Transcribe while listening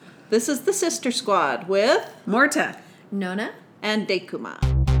This is the Sister Squad with Morta, Nona, and Dekuma.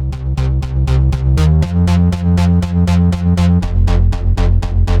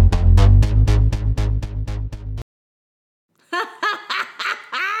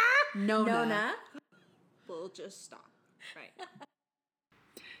 Nona. We'll just stop. Right.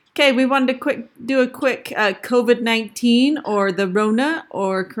 Okay, we wanted to do a quick COVID-19 or the Rona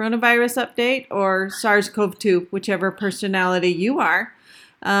or coronavirus update or SARS-CoV-2, whichever personality you are.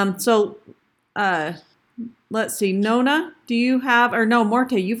 Let's see. Nona, do you have, or no,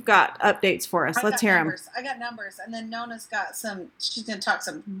 Morta, you've got updates for us. Let's hear them. I got numbers, and then Nona's got she's going to talk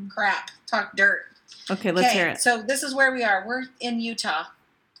some crap, talk dirt. Okay, let's hear it. So this is where we are. We're in Utah.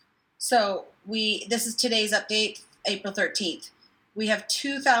 So this is today's update, April 13th. We have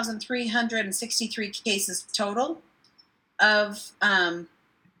 2,363 cases total of,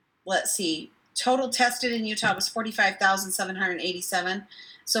 total tested in Utah was 45,787.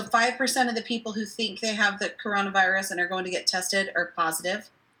 So 5% of the people who think they have the coronavirus and are going to get tested are positive.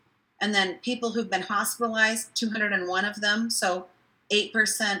 And then people who've been hospitalized, 201 of them. So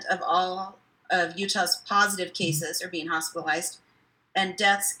 8% of all of Utah's positive cases are being hospitalized. And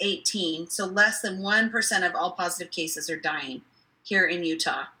deaths, 18. So less than 1% of all positive cases are dying here in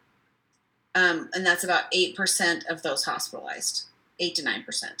Utah. And that's about 8% of those hospitalized, 8 to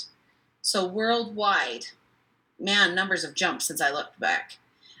 9%. So worldwide, man, numbers have jumped since I looked back.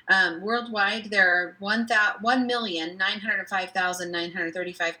 Worldwide, there are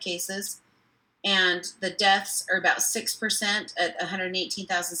 1,905,935 cases, and the deaths are about 6% at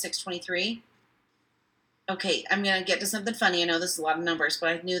 118,623. Okay, I'm going to get to something funny. I know this is a lot of numbers, but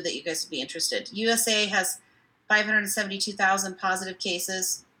I knew that you guys would be interested. USA has 572,000 positive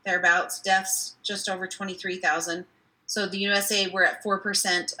cases, thereabouts. Deaths, just over 23,000. So the USA, we're at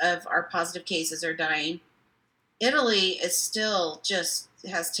 4% of our positive cases are dying. Italy is still just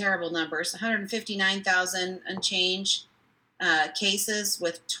has terrible numbers, 159,000 and change cases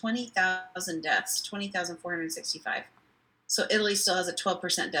with 20,000 deaths, 20,465. So Italy still has a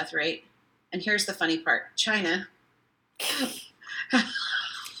 12% death rate. And here's the funny part, China.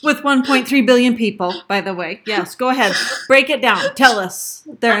 With 1.3 billion people, by the way. Yes, go ahead. Break it down. Tell us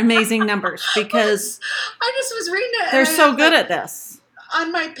their amazing numbers, because I just was reading it. They're so good at this.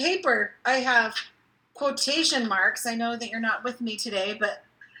 On my paper, I have quotation marks. I know that you're not with me today, but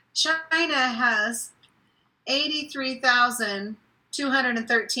China has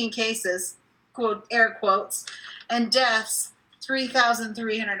 83,213 cases, quote, air quotes, and deaths,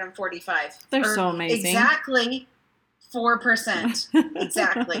 3,345. They're so amazing. Exactly 4%.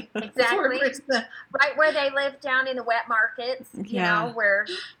 Exactly. 4%. Right where they live down in the wet markets, you know, where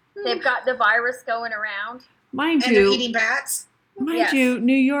they've got the virus going around. Mind and you, they're eating bats. Mind you,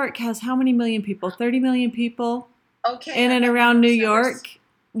 New York has how many million people? 30 million people in and around New York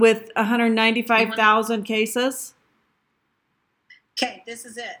with 195,000 cases. Okay, this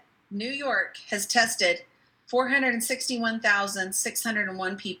is it. New York has tested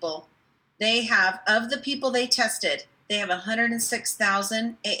 461,601 people. They have, of the people they tested, they have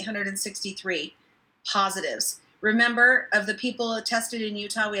 106,863 positives. Remember, of the people tested in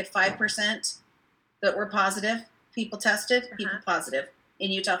Utah, we had 5% that were positive. People tested, people positive.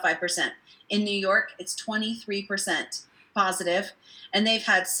 In Utah, 5%. In New York, it's 23% positive, and they've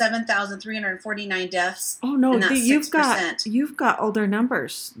had 7,349 deaths. Oh no, and that's you've got older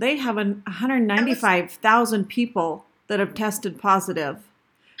numbers. They have 195,000 people that have tested positive,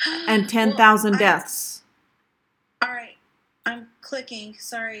 and 10,000 deaths. All right, I'm clicking.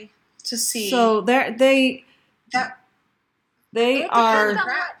 Sorry to see. So they It depends on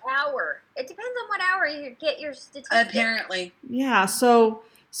what hour. It depends on what hour you get your statistics. Apparently. Yeah, so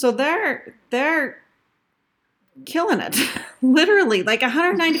they're killing it. Literally, like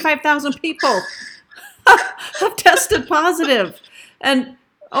 195,000 people have tested positive. And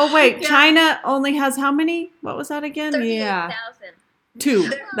China only has how many? What was that again? 38,000.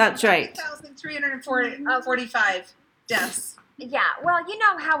 2. That's right. 345 deaths. Yeah, well, you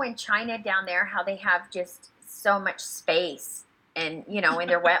know how in China down there, how they have just so much space, and in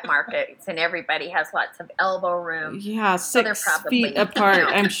their wet markets, and everybody has lots of elbow room. Yeah, so they're 6 probably, feet apart,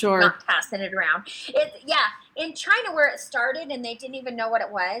 I'm sure. Not passing it around. In China where it started, and they didn't even know what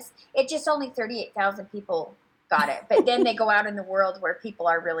it was. It just only 38,000 people got it, but then they go out in the world where people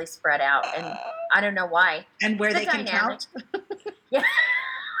are really spread out, and I don't know why. And where they can count. Yeah.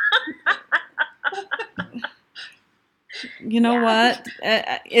 You know what?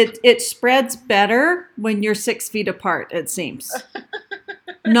 It spreads better when you're 6 feet apart, it seems.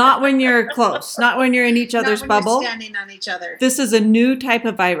 Not when you're close. Not when you're in each other's bubble. You're standing on each other. This is a new type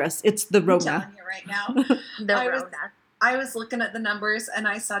of virus. It's the Rona. I'm telling you right now. The Rona. I was looking at the numbers and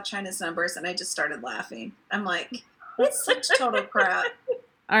I saw China's numbers and I just started laughing. I'm like, it's such total crap.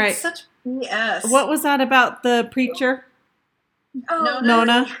 All right. It's such BS. What was that about the preacher? Oh,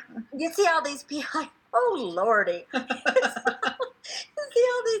 Nona? You see all these people, like, oh, Lordy. You see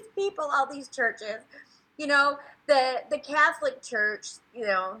all these people, all these churches. You know, the Catholic Church, you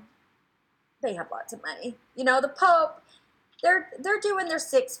know, they have lots of money. You know, the Pope, they're doing their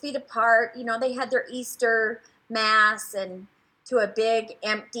 6 feet apart. You know, they had their Easter Mass and to a big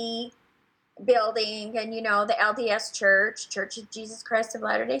empty building. And, you know, the LDS Church, Church of Jesus Christ of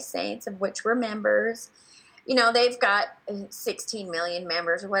Latter-day Saints, of which we're members. You know, they've got 16 million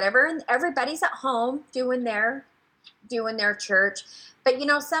members or whatever, and everybody's at home doing their church. But, you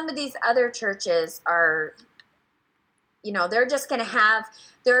know, some of these other churches are, you know, they're just going to have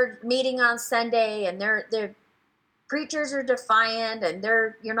their meeting on Sunday, and their preachers are defiant, and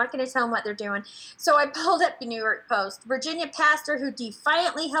you're not going to tell them what they're doing. So I pulled up the New York Post. Virginia pastor who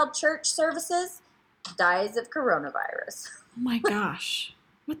defiantly held church services dies of coronavirus. Oh my gosh.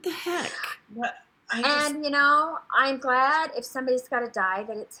 What the heck? What? And, you know, I'm glad if somebody's got to die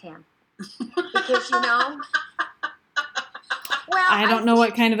that it's him. Because, you know, well, I don't know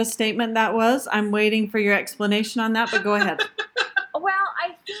what kind of a statement that was. I'm waiting for your explanation on that, but go ahead. Well,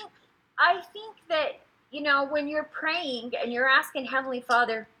 I think that, you know, when you're praying and you're asking Heavenly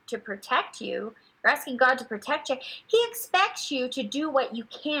Father to protect you, you're asking God to protect you, He expects you to do what you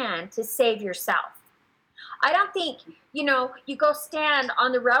can to save yourself. I don't think, you know, you go stand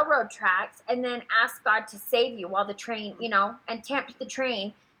on the railroad tracks and then ask God to save you while the train, you know, and tempt the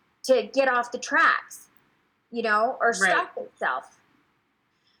train to get off the tracks, you know, or stop itself.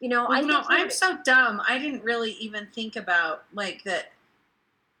 You know, well, I'm so dumb. I didn't really even think about like that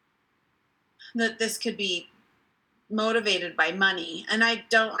this could be motivated by money, and I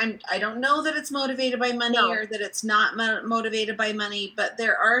don't know that it's motivated by money or that it's not motivated by money, but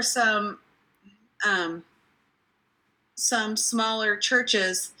there are some smaller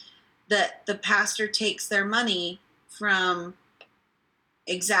churches that the pastor takes their money from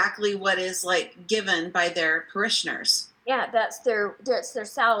exactly what is like given by their parishioners. Yeah, that's their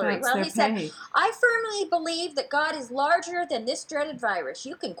salary. That's their he said, pay. I firmly believe that God is larger than this dreaded virus.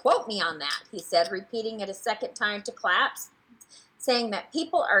 You can quote me on that, he said, repeating it a second time to claps, saying that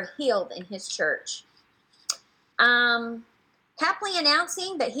people are healed in his church. Happily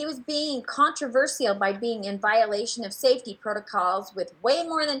announcing that he was being controversial by being in violation of safety protocols with way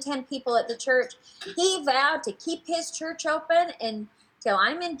more than 10 people at the church, he vowed to keep his church open until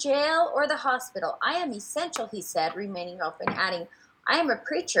I'm in jail or the hospital. I am essential, he said, remaining open, adding, I am a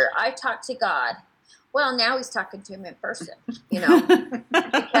preacher. I talk to God. Well, now he's talking to him in person, you know,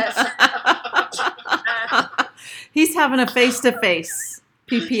 because he's having a face-to-face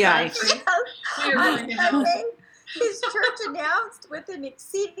PPI. On Sunday, his church announced with an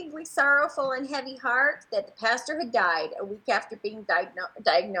exceedingly sorrowful and heavy heart that the pastor had died a week after being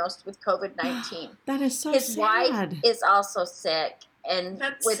diagnosed with COVID-19. That is so His sad. wife is also sick. And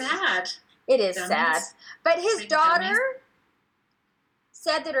That's sad. It is Dummies. sad. But his Big daughter dummies.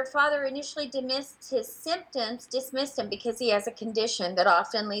 said that her father initially dismissed him because he has a condition that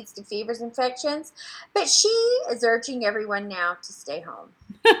often leads to fevers, infections. But she is urging everyone now to stay home.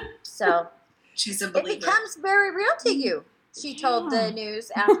 So She's a it believer. becomes very real to you, she told the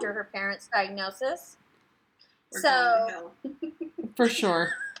news after her parents' diagnosis. We're So, going to hell. For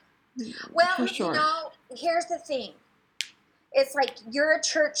sure. well, For sure. you know, here's the thing. It's like you're a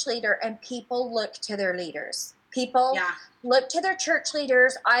church leader and people look to their leaders. People Yeah. look to their church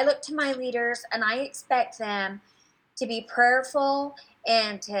leaders. I look to my leaders, and I expect them to be prayerful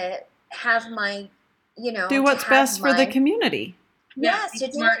and to have my, you know, Do what's best for the community. Yes, be to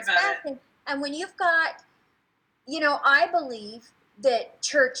do smart what's about best. And when you've got, you know, I believe that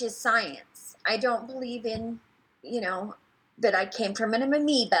church is science. I don't believe in, you know, that I came from an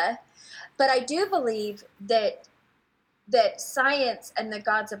amoeba, but I do believe that science and the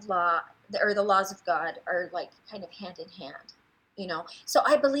gods of law, or the laws of God, are like kind of hand in hand, you know. So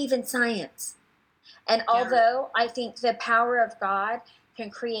I believe in science. And although I think the power of God can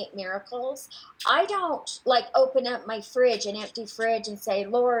create miracles, I don't like open up my fridge, an empty fridge, and say,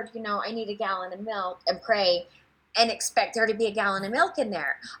 Lord, you know, I need a gallon of milk, and pray and expect there to be a gallon of milk in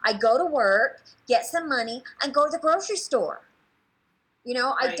there. I go to work, get some money, and go to the grocery store. You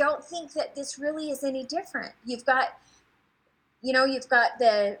know, I Right. don't think that this really is any different. You've got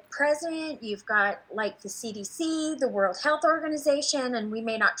the president, you've got like the CDC, the World Health Organization, and we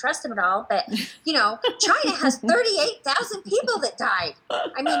may not trust them at all, but, you know, China has 38,000 people that died.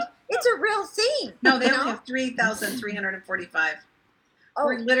 I mean, it's a real thing. No, they you only know? have 3,345. Oh,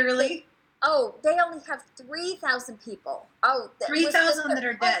 We're literally Oh, they only have 3,000 people. Oh, 3,000 that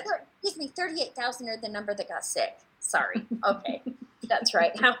are dead. Excuse me, 38,000 are the number that got sick. Sorry. Okay, that's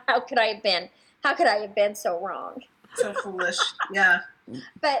right. How could I have been? How could I have been so wrong? So foolish. Yeah.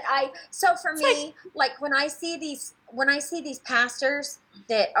 But so for me, like when I see these pastors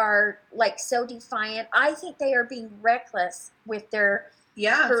that are like so defiant, I think they are being reckless with their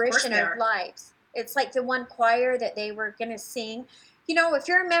parishioners' lives. It's like the one choir that they were going to sing. You know, if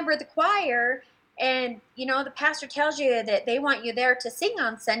you're a member of the choir and, you know, the pastor tells you that they want you there to sing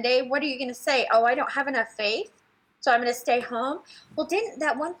on Sunday, what are you going to say? Oh, I don't have enough faith, so I'm going to stay home. Well, didn't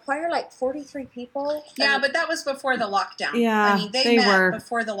that one choir like 43 people? Yeah, but that was before the lockdown. Yeah, I mean, they met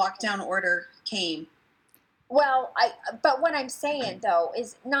before the lockdown order came. Well, but what I'm saying, though,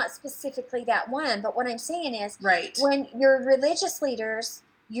 is not specifically that one, but what I'm saying is when your religious leaders,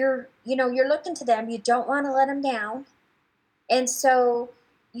 you're looking to them, you don't want to let them down. And so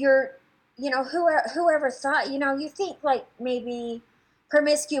whoever thought, you think like maybe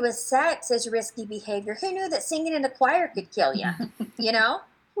promiscuous sex is risky behavior. Who knew that singing in a choir could kill you,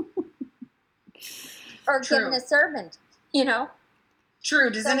 or giving a sermon, True.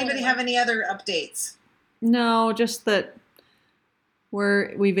 Does anybody have any other updates? No, just that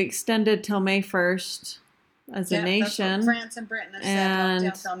we've extended till May 1st as a nation. That's what France and Britain have said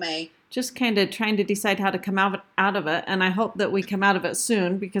lockdown till May. Just kind of trying to decide how to come out of it. And I hope that we come out of it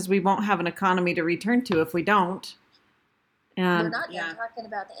soon because we won't have an economy to return to if we don't. And we're not done talking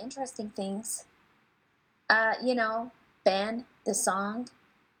about the interesting things. Ben, the song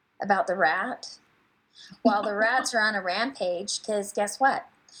about the rat. While the rats are on a rampage, because guess what?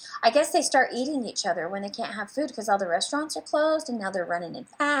 I guess they start eating each other when they can't have food because all the restaurants are closed and now they're running in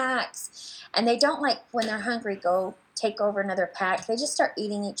packs. And they don't like when they're hungry go take over another pack. They just start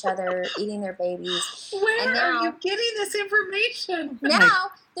eating each other, eating their babies. Where are you getting this information?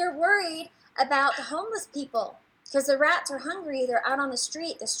 Now they're worried about the homeless people because the rats are hungry. They're out on the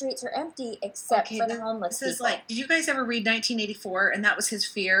street. The streets are empty except for the homeless people. This is like, did you guys ever read 1984? And that was his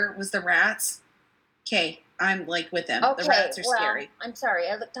fear, was the rats? Okay, I'm like with him. Okay, the rats are scary. I'm sorry.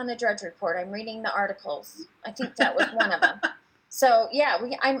 I looked on the Drudge Report. I'm reading the articles. I think that was one of them. So, yeah,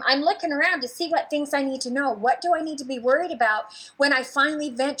 I'm looking around to see what things I need to know. What do I need to be worried about when I finally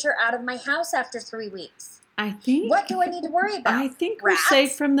venture out of my house after 3 weeks? What do I need to worry about? I think we're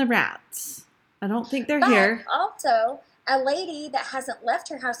safe from the rats. I don't think they're here. Also, a lady that hasn't left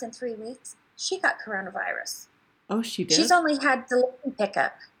her house in 3 weeks, she got coronavirus. Oh, she did? She's only had delivery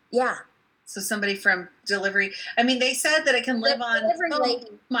pickup. Yeah. So somebody from delivery. I mean, they said that it can live on. The delivery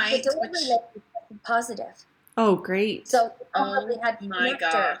lady tested positive. Oh, great. So my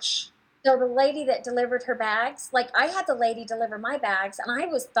gosh. So the lady that delivered her bags, like I had the lady deliver my bags, and I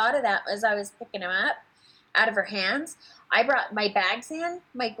thought of that as I was picking them up out of her hands. I brought my bags in,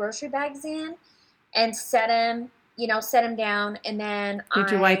 my grocery bags in, and set them down, and then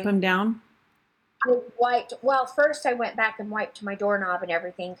Did you wipe them down? I wiped. Well, first I went back and wiped my doorknob and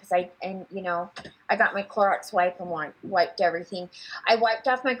everything because I got my Clorox wipe and wiped everything. I wiped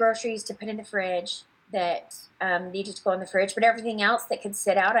off my groceries to put in the fridge that needed to go in the fridge, but everything else that could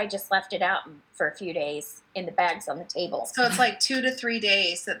sit out, I just left it out for a few days in the bags on the table. So it's like 2 to 3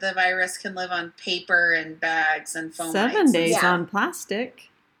 days that the virus can live on paper and bags and foam. 7 days on plastic.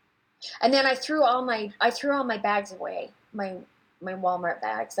 And then I threw all my bags away. My Walmart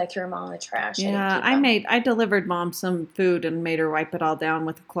bags. I threw them all in the trash. Yeah, I delivered Mom some food and made her wipe it all down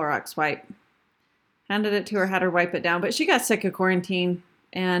with a Clorox wipe. Handed it to her, had her wipe it down, but she got sick of quarantine,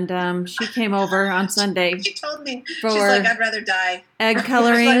 and she came over on Sunday. She told me, she's like, I'd rather die. Egg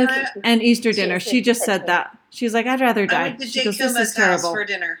coloring and Easter dinner. She just said that. She's like, I'd rather die. I went to Jake Kuma's house for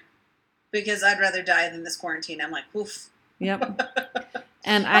dinner because I'd rather die than this quarantine. I'm like, oof. Yep.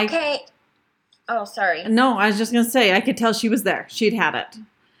 And okay. Oh, sorry. No, I was just going to say, I could tell she was there. She'd had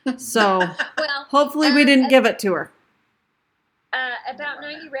it. So hopefully we didn't give it to her. About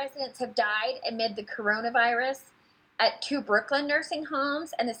 90 residents have died amid the coronavirus at 2 Brooklyn nursing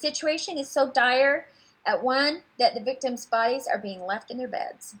homes. And the situation is so dire at one that the victims' bodies are being left in their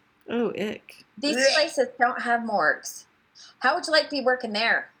beds. Oh, ick. These places don't have morgues. How would you like to be working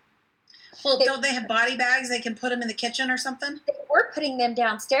there? Well, don't they have body bags? They can put them in the kitchen or something? They were putting them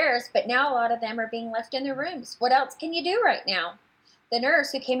downstairs, but now a lot of them are being left in their rooms. What else can you do right now? The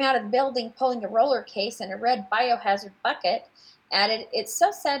nurse who came out of the building pulling a roller case and a red biohazard bucket added, "It's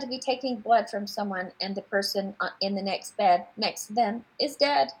so sad to be taking blood from someone and the person in the next bed next to them is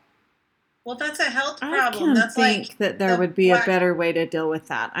dead." Well, that's a health problem. I can't think that there would be a better way to deal with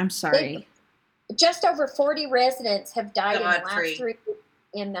that. I'm sorry. Just over 40 residents have died in the last 3 weeks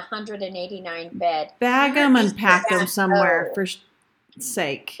in the 189 bed. Bag them and pack them somewhere.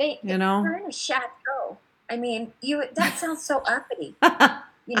 sake, They you know? We're in a chateau. I mean, that sounds so uppity,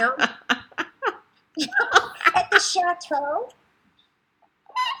 you know? At the chateau,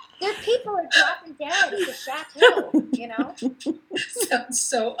 people are dropping dead at the chateau, you know? Sounds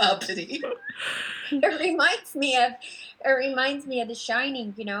so uppity. It reminds me of The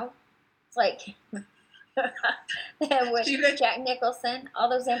Shining, you know? It's like with Jack Nicholson, all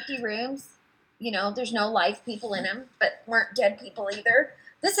those empty rooms, you know, there's no live people in them, but weren't dead people either.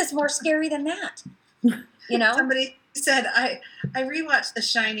 This is more scary than that. You know? Somebody said I rewatched The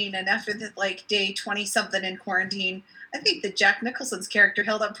Shining, and after the like day 20 something in quarantine, I think that Jack Nicholson's character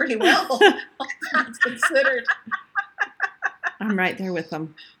held up pretty well. All things considered. I'm right there with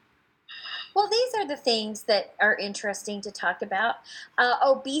them. Well, these are the things that are interesting to talk about.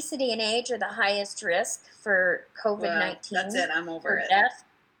 Obesity and age are the highest risk for COVID-19. Well, that's it. I'm over it. Death.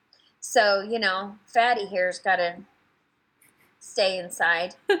 So, you know, fatty hair's got to stay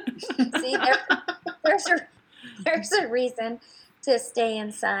inside. See, there's a reason to stay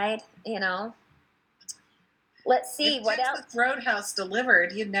inside, you know. Let's see, if what else? Texas Roadhouse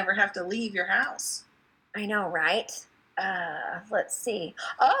delivered, you'd never have to leave your house. I know, right? Let's see.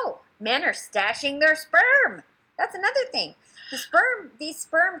 Oh, men are stashing their sperm. That's another thing. These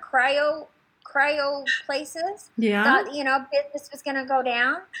sperm cryo places. Yeah. Thought, you know, business was going to go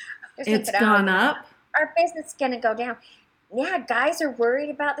down. It's gone up. Our business is going to go down. Yeah, guys are worried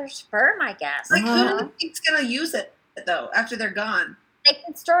about their sperm, I guess. Like, who do you think's going to use it, though, after they're gone? They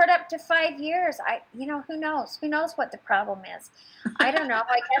can store it up to 5 years. Who knows? Who knows what the problem is? I don't know.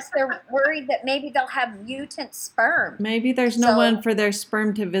 I guess they're worried that maybe they'll have mutant sperm. Maybe there's no one for their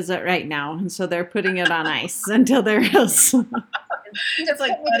sperm to visit right now, and so they're putting it on ice until there is. It's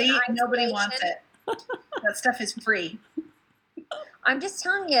like, buddy, nobody wants it. That stuff is free. I'm just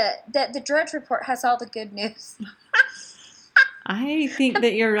telling you that the Drudge Report has all the good news. I think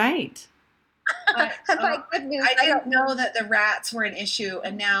that you're right. Good news, I didn't know that the rats were an issue,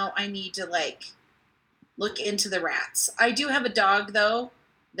 and now I need to look into the rats. I do have a dog though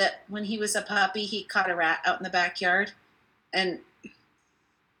that when he was a puppy, he caught a rat out in the backyard, and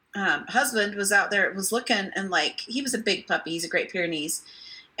husband was out there, was looking, and he was a big puppy. He's a Great Pyrenees,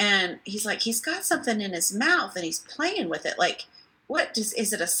 and he's like, he's got something in his mouth, and he's playing with it.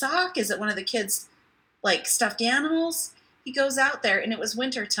 Is it a sock? Is it one of the kids' stuffed animals? He goes out there, and it was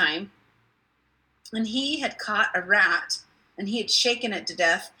winter time. And he had caught a rat, and he had shaken it to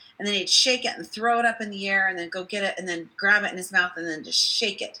death, and then he'd shake it and throw it up in the air, and then go get it, and then grab it in his mouth, and then just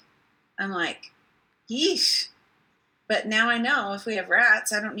shake it. I'm like, yeesh. But now I know if we have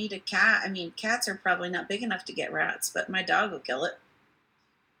rats, I don't need a cat. I mean, cats are probably not big enough to get rats, but my dog will kill it.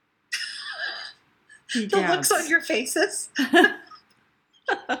 The looks on your faces.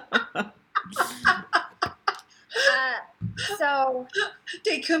 So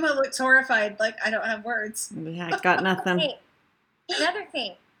Dakuma looks horrified, like I don't have words. Yeah, I got nothing. Hey, another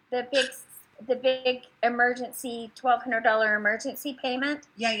thing, the big emergency $1,200 emergency payment.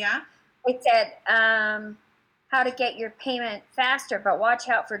 Yeah. It said how to get your payment faster, but watch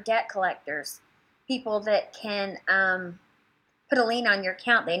out for debt collectors, people that can put a lien on your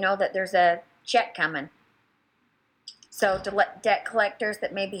account. They know that there's a check coming. So debt collectors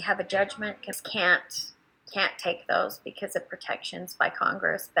that maybe have a judgment can't take those because of protections by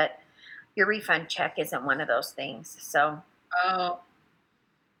Congress, but your refund check isn't one of those things. So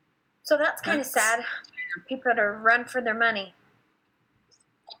that's kind of sad. People to run for their money.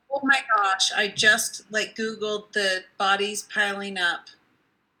 Oh my gosh, I just Googled the bodies piling up,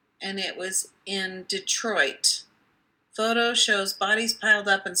 and it was in Detroit. Photo shows bodies piled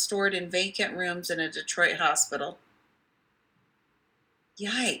up and stored in vacant rooms in a Detroit hospital.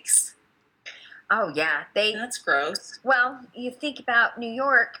 Yikes. Oh, yeah. That's gross. Well, you think about New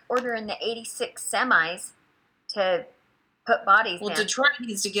York ordering the 86 semis to put bodies in. Well, Detroit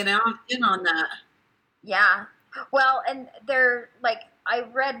needs to get in on that. Yeah. Well, and they're I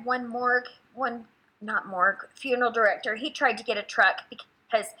read funeral director, he tried to get a truck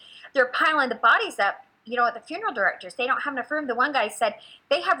because they're piling the bodies up. You know, at the funeral directors, they don't have enough room. The one guy said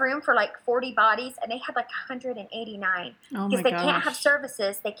they have room for 40 bodies, and they had 189 because they can't have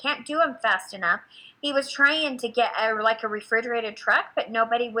services. They can't do them fast enough. He was trying to get a refrigerated truck, but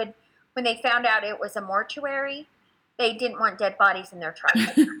nobody would. When they found out it was a mortuary, they didn't want dead bodies in their truck.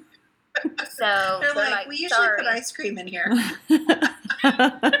 So they're like, we usually put ice cream in here.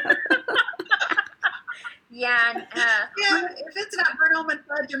 Yeah, if it's not burnt almond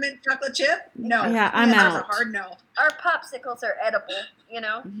fudge or mint chocolate chip, no. Yeah, I'm out. That's a hard no. Our popsicles are edible, you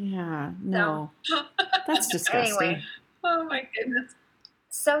know. Yeah, no, that's disgusting. Anyway, oh my goodness.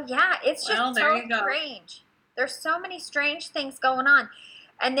 So yeah, it's just so strange. There's so many strange things going on.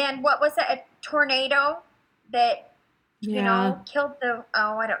 And then what was it? A tornado that killed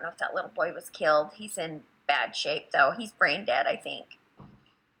I don't know if that little boy was killed. He's in bad shape though. He's brain dead, I think.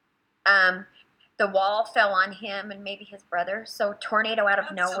 The wall fell on him and maybe his brother. So tornado out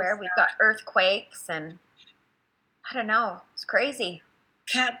of nowhere. We've got earthquakes and I don't know. It's crazy.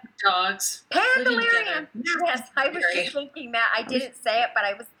 Cat, dogs. Pandalarian. Yes, I was just thinking that. I didn't say it, but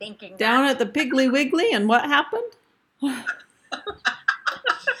I was thinking Down that. at the Piggly Wiggly, and what happened? And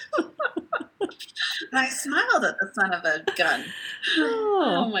I smiled at the son of a gun.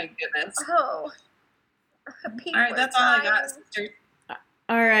 Oh my goodness. Oh. All right, that's all I got, sister.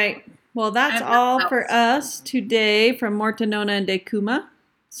 All right. Well, that's all for us today from Mortonona and Decuma.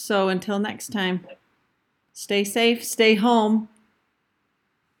 So until next time, stay safe, stay home.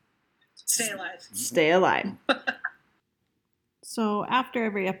 Stay alive. Stay alive. So after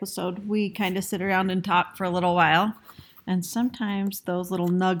every episode, we kind of sit around and talk for a little while. And sometimes those little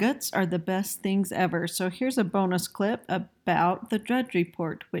nuggets are the best things ever. So here's a bonus clip about the Drudge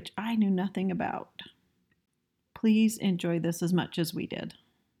Report, which I knew nothing about. Please enjoy this as much as we did.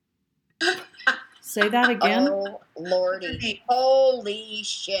 Say that again. Oh, Lordy. Holy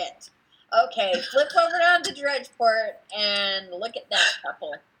shit. Okay, flip over down to Drudge Report and look at that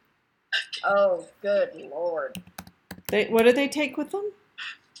couple. Oh, good Lord. What did they take with them?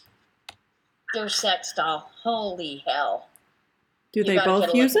 Their sex doll. Holy hell. Do they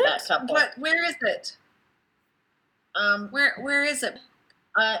both use it? What? Where is it? Where is it?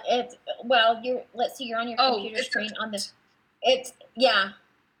 It's let's see. You're on your computer screen on this.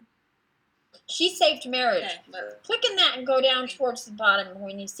 She saved marriage. Okay, click in that and go down towards the bottom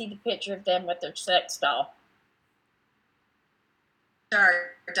when you see the picture of them with their sex doll.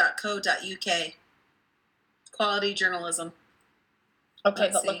 Star.co.uk. Quality journalism. Okay,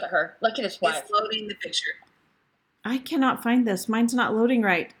 but look at her. Look at his wife. It's loading the picture. I cannot find this. Mine's not loading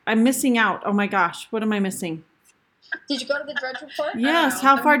right. I'm missing out. Oh my gosh. What am I missing? Did you go to the Drudge Report? Yes.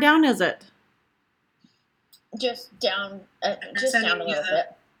 How far down is it? Just down. Just down a little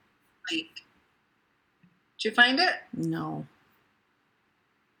bit. Did you find it? No.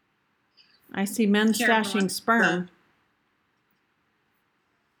 I see men stashing sperm.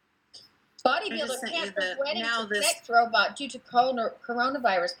 Bodybuilder cancels wedding to sex robot due to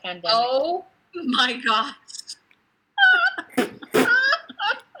coronavirus pandemic. Oh my gosh.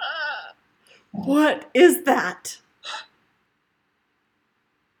 What is that?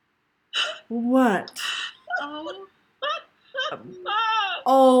 What?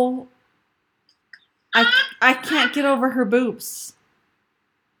 Oh. I can't get over her boobs.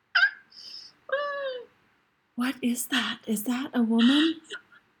 What is that? Is that a woman?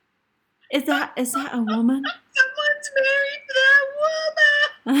 Is that a woman? Someone's married to that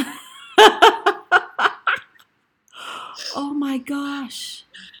woman. Oh my gosh.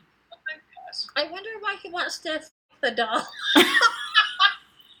 I wonder why he wants to f the doll.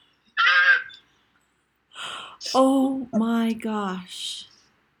 Oh my gosh.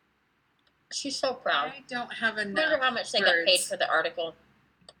 She's so proud. I don't have enough. I wonder how much they got paid for the article.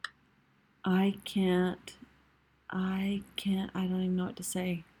 I can't. I don't even know what to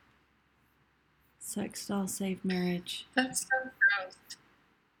say. Sex doll save marriage. That's so gross.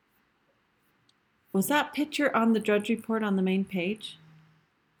 Was that picture on the Drudge Report on the main page?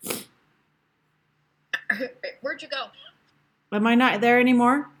 Where'd you go? Am I not there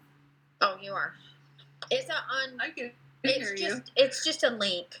anymore? Oh, you are. Is that on? I can hear you. It's just a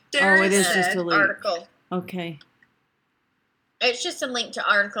link. It is just a link. Article. Okay. It's just a link to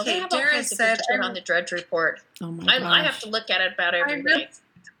articles. Okay, They have all kinds of good shit on the Drudge Report. Oh my gosh. I have to look at it about every day.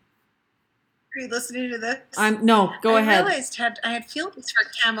 Are you listening to this? No, go ahead. I realized I had feelings for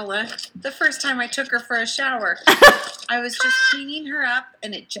Kamala the first time I took her for a shower. I was just cleaning her up,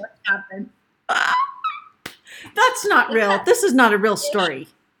 and it just happened. That's not real. This is not a real story.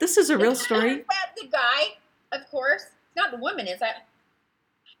 This is a real story. Is that the guy? Of course. Not the woman, is that?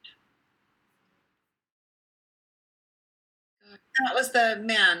 That was the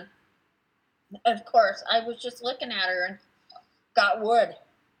man. Of course. I was just looking at her and got wood.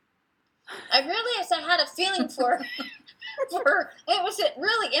 I realized I had a feeling for it was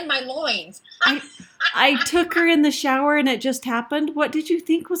really in my loins. I took her in the shower and it just happened. What did you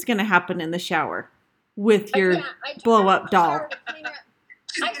think was going to happen in the shower with your blow-up doll?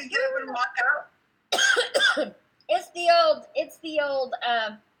 She's going to get up and walk out. It's the old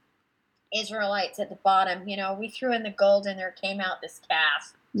Israelites at the bottom. You know, we threw in the gold and there came out this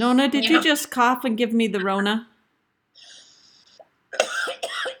calf. Nona, did you just cough and give me the Rona?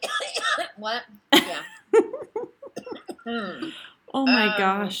 What? Yeah. Oh my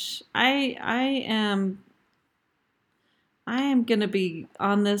gosh. I am I am going to be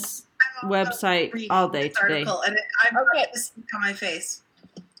on this website Reading all day this today. article, and I'm Okay. okay. On my face.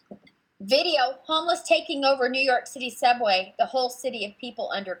 Video, homeless taking over New York City subway, the whole city of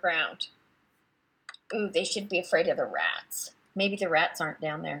people underground. Ooh, they should be afraid of the rats. Maybe the rats aren't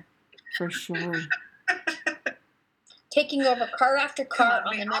down there. For sure. Taking over car after car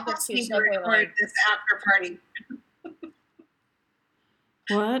on we the number almost 2 need to subway record line. this after party.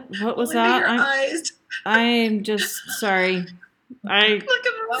 What was Look at your that? eyes. I'm just sorry. I Look at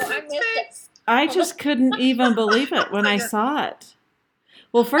Oh, I Melissa's missed it. face. I just couldn't even believe it when I Like a- saw it.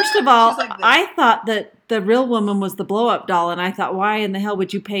 Well, first of all, She's like this. I thought that the real woman was the blow-up doll, and I thought, why in the hell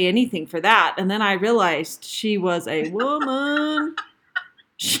would you pay anything for that? And then I realized she was a woman.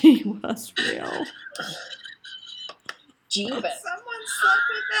 She was real. Jeebus. Someone slept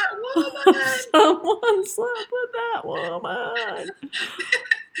with that woman. Someone slept with that woman.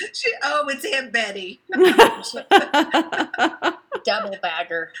 It's Aunt Betty. Double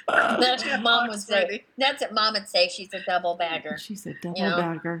bagger. That's what Mom would say. Lady. That's what Mom would say. She's a double bagger. She's a double You know?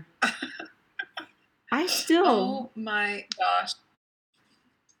 bagger. I still. Oh my gosh.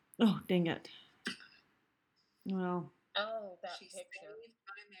 Oh, dang it. Well. Oh, that She picture. saved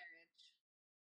my marriage.